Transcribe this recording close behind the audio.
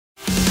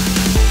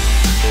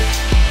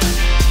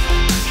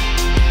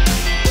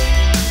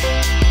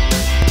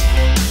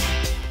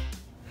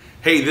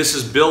Hey, this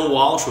is Bill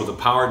Walsh with the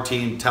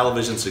Powerteam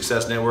Television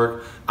Success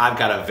Network. I've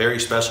got a very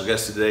special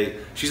guest today.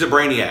 She's a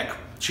brainiac.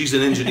 She's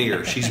an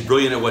engineer. She's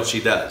brilliant at what she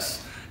does.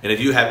 And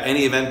if you have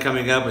any event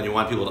coming up and you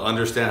want people to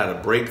understand how to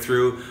break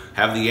through,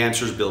 have the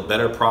answers, build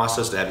better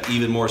process to have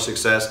even more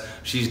success,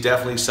 she's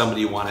definitely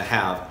somebody you want to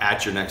have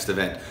at your next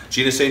event.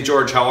 Gina St.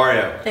 George, how are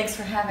you? Thanks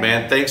for having me.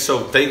 Man,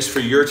 thanks for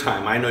your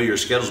time. I know your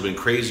schedule's been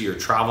crazy. You're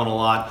traveling a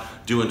lot,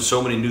 doing so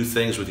many new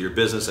things with your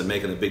business and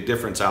making a big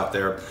difference out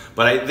there.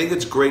 But I think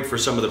it's great for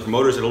some of the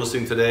promoters that are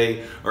listening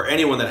today or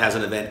anyone that has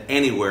an event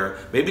anywhere,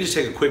 maybe just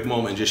take a quick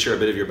moment and just share a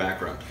bit of your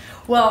background.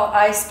 Well,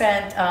 I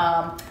spent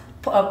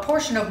a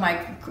portion of my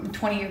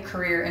 20-year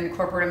career in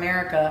corporate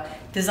America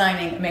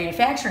designing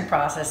manufacturing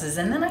processes,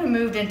 and then I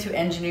moved into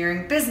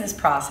engineering business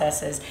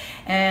processes.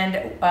 And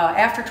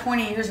after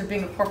 20 years of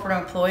being a corporate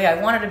employee,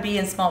 I wanted to be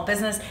in small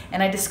business,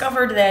 and I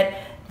discovered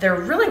that there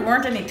really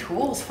weren't any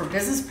tools for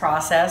business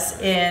process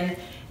in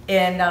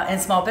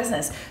small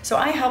business. So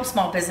I help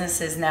small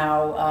businesses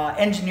now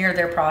engineer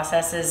their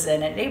processes,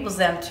 and it enables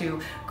them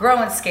to grow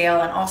and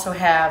scale and also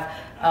have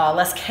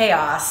less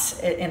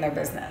chaos in their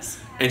business.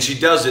 And she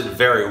does it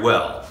very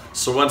well.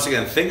 So once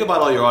again, think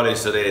about all your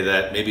audience today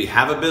that maybe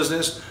have a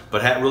business,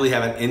 but really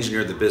haven't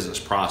engineered the business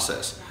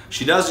process.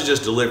 She doesn't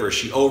just deliver,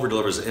 she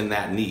over-delivers in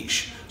that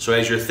niche. So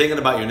as you're thinking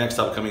about your next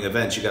upcoming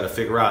events, you got to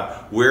figure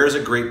out where is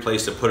a great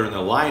place to put her in the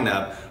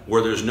lineup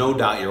where there's no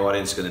doubt your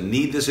audience is going to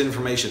need this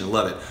information and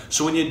love it.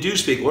 So when you do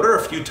speak, what are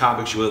a few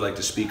topics you would like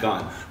to speak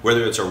on?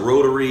 Whether it's a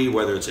rotary,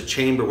 whether it's a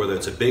chamber, whether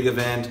it's a big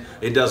event,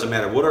 it doesn't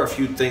matter. What are a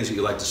few things that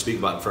you like to speak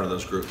about in front of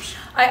those groups?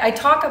 I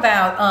talk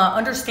about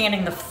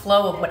understanding the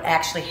flow of what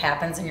actually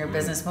happens in your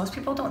business. Most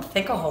people don't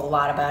think a whole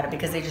lot about it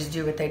because they just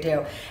do what they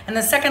do. And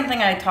the second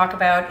thing I talk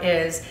about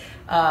is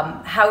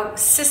how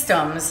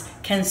systems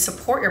can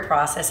support your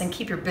process and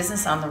keep your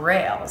business on the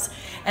rails.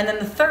 And then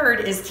the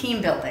third is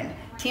team building.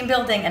 Team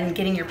building and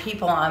getting your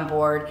people on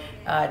board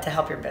to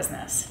help your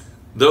business.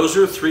 Those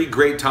are three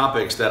great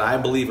topics that I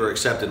believe are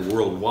accepted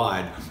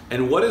worldwide.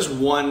 And what is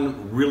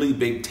one really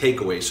big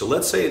takeaway? So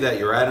let's say that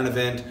you're at an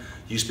event,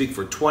 you speak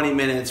for 20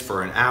 minutes,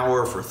 for an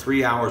hour, for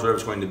 3 hours, whatever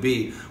it's going to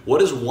be.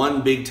 What is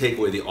one big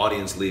takeaway the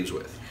audience leaves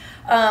with?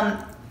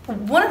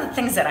 One of the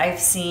things that I've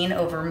seen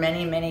over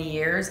many, many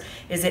years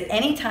is that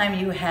anytime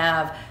you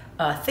have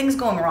things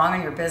going wrong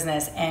in your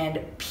business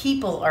and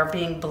people are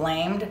being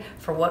blamed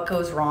for what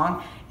goes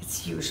wrong,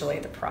 it's usually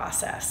the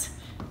process.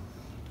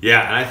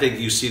 Yeah, and I think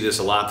you see this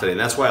a lot today, and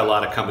that's why a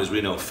lot of companies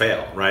we know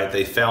fail, right?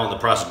 They fail in the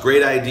process.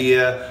 Great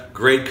idea,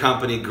 great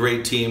company,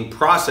 great team,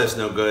 process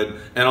no good,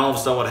 and all of a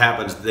sudden what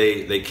happens,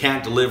 they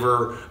can't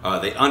deliver,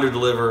 they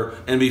under-deliver,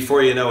 and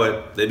before you know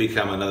it, they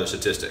become another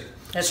statistic.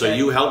 So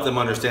you help them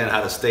understand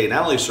how to stay,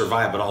 not only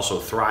survive, but also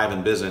thrive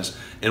in business.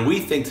 And we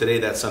think today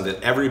that's something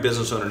that every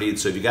business owner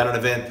needs. So if you got an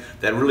event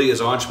that really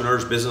is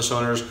entrepreneurs, business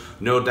owners,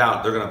 no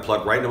doubt they're going to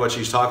plug right into what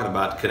she's talking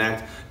about,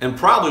 connect, and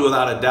probably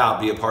without a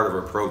doubt be a part of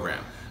her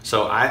program.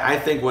 So I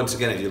think, once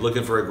again, if you're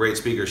looking for a great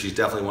speaker, she's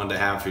definitely one to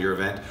have for your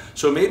event.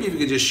 So maybe if you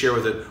could just share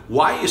with it,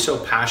 why are you so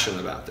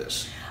passionate about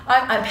this?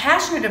 I'm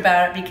passionate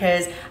about it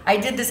because I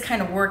did this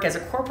kind of work as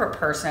a corporate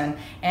person,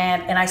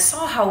 and I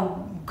saw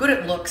how good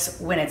it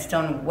looks when it's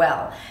done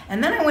well.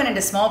 And then I went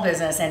into small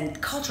business, and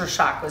culture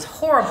shock was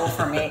horrible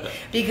for me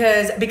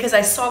because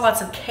I saw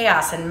lots of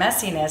chaos and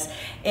messiness.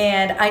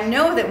 And I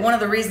know that one of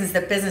the reasons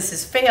that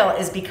businesses fail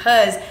is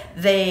because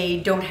they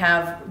don't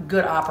have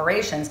good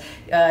operations.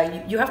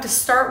 You have to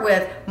start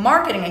with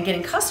marketing and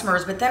getting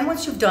customers, but then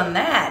once you've done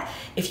that,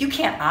 if you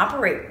can't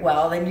operate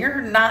well, then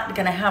you're not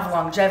going to have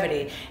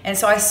longevity. And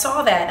so I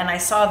saw that, and I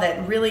saw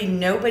that really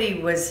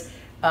nobody was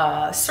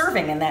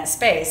serving in that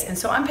space. And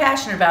so I'm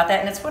passionate about that,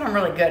 and it's what I'm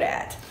really good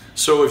at.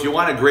 So if you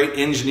want a great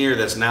engineer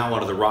that's now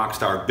one of the rock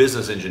star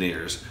business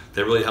engineers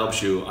that really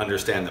helps you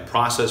understand the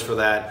process for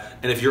that,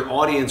 and if your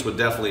audience would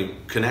definitely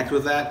connect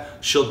with that,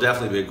 she'll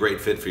definitely be a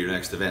great fit for your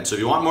next event. So if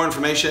you want more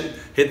information,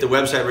 hit the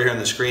website right here on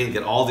the screen,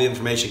 get all the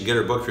information, get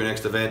her booked for your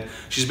next event.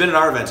 She's been at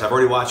our events. I've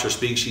already watched her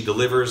speak. She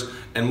delivers,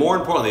 and more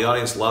importantly, the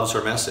audience loves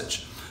her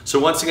message. So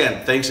once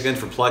again, thanks again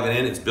for plugging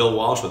in. It's Bill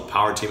Walsh with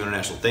Powerteam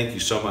International. Thank you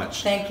so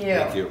much. Thank you.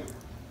 Thank you.